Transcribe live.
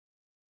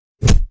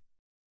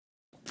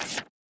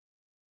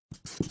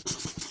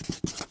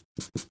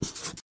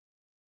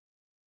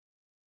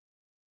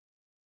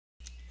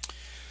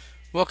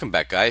Welcome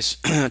back, guys.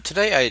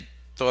 Today I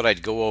thought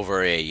I'd go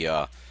over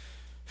a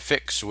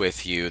fix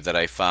with you that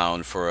I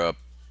found for a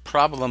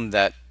problem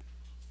that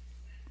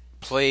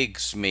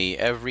plagues me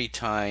every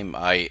time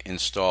I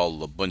install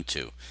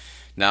Lubuntu.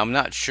 Now I'm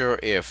not sure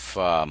if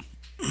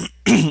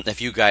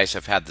if you guys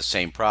have had the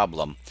same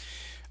problem.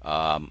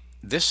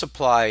 This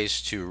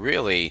applies to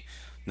really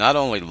not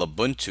only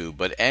Lubuntu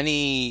but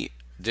any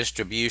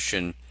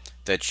distribution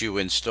that you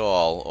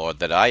install or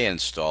that I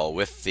install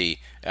with the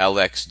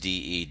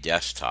LXDE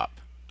desktop.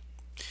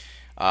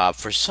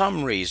 For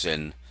some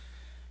reason,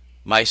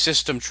 my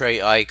system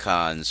tray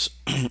icons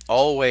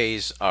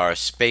always are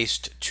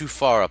spaced too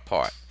far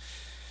apart.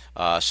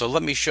 So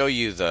let me show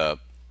you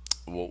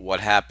what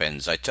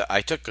happens. I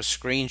took a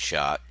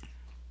screenshot.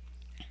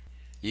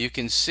 You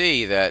can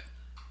see that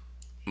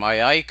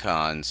my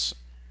icons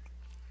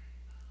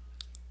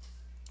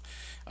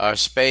are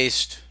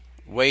spaced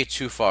way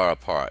too far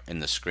apart in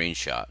the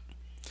screenshot.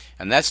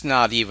 And that's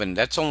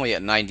only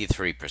at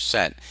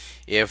 93%.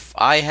 If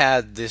I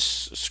had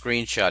this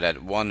screenshot at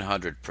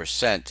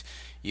 100%,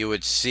 you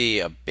would see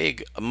a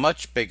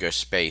much bigger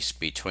space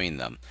between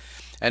them.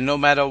 And no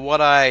matter what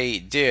I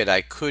did,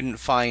 I couldn't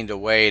find a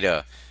way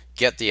to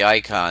get the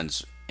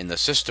icons in the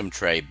system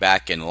tray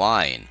back in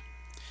line.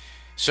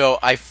 So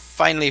I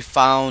finally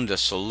found a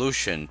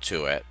solution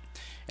to it.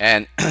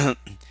 And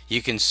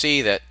you can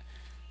see that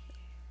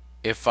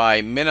if I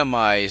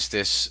minimize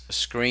this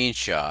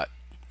screenshot,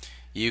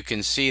 you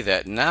can see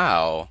that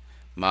now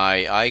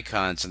my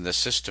icons in the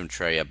system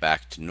tray are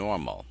back to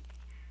normal.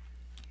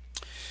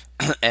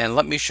 And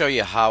let me show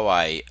you how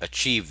I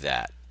achieve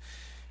that.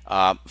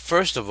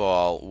 First of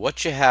all,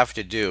 what you have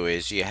to do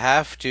is you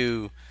have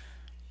to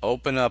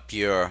open up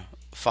your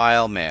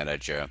file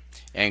manager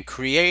and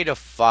create a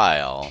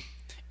file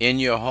in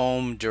your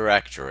home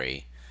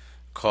directory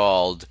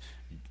called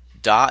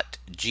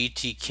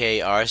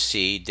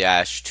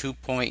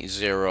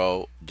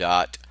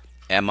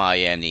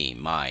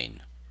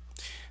 .gtkrc-2.0.mine.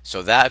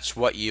 So that's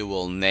what you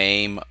will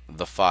name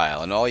the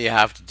file, and all you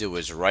have to do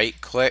is right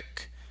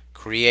click,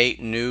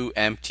 create new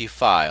empty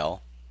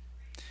file,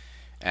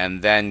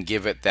 and then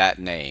give it that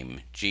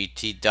name,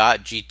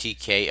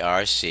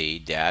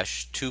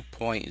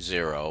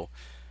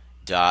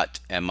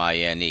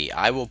 .gtkrc-2.0.mine.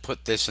 I will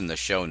put this in the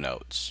show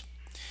notes.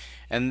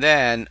 And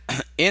then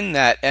in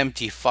that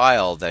empty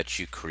file that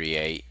you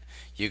create,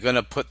 you're going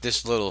to put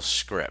this little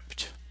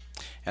script.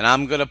 And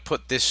I'm going to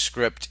put this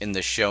script in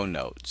the show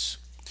notes.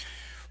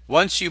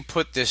 Once you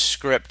put this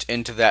script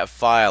into that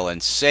file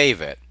and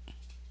save it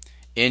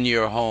in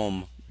your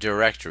home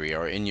directory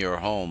or in your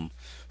home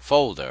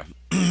folder,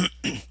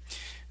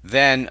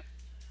 then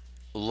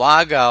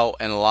log out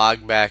and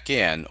log back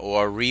in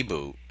or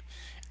reboot.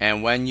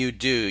 And when you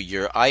do,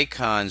 your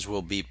icons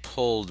will be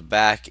pulled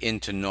back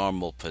into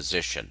normal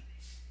position.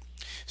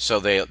 So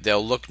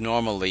they'll look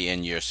normally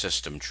in your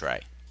system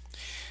tray.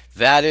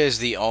 That is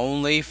the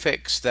only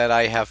fix that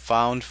I have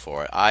found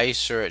for it. I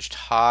searched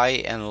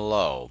high and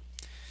low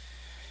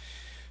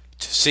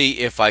to see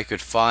if I could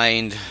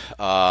find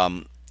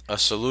a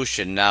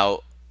solution.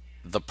 Now,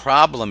 the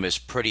problem is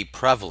pretty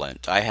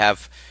prevalent. I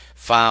have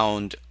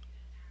found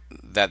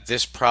that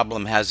this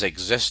problem has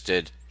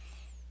existed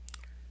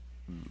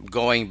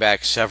going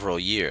back several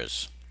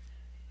years.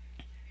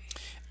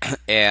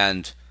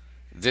 And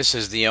this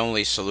is the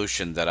only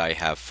solution that I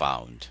have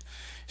found.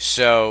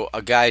 So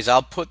guys,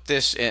 I'll put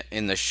this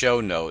in the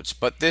show notes,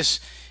 but this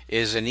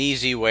is an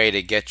easy way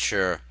to get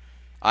your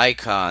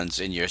icons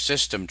in your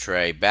system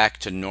tray back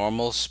to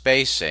normal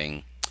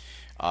spacing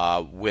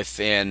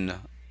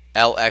within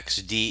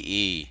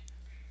LXDE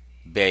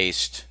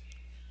based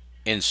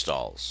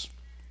installs.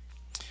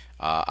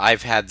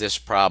 I've had this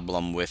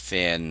problem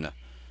within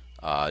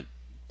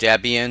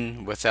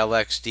Debian with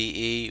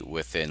LXDE,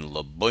 within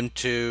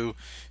Lubuntu.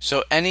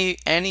 So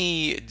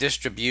any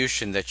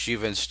distribution that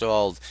you've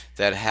installed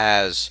that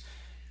has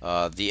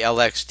the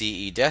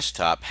LXDE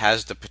desktop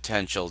has the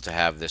potential to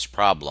have this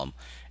problem,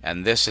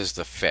 and this is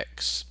the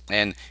fix.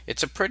 And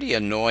it's a pretty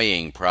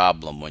annoying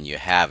problem when you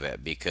have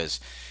it, because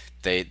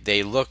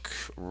they look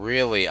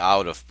really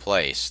out of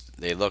place.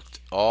 They look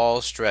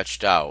all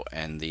stretched out,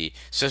 and the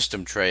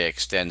system tray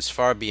extends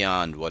far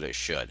beyond what it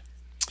should.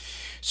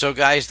 So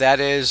guys, that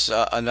is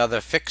another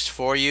fix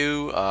for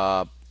you.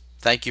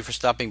 Thank you for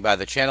stopping by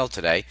the channel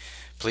today.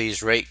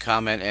 Please rate,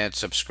 comment, and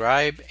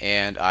subscribe,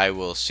 and I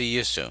will see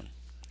you soon.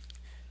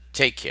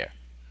 Take care.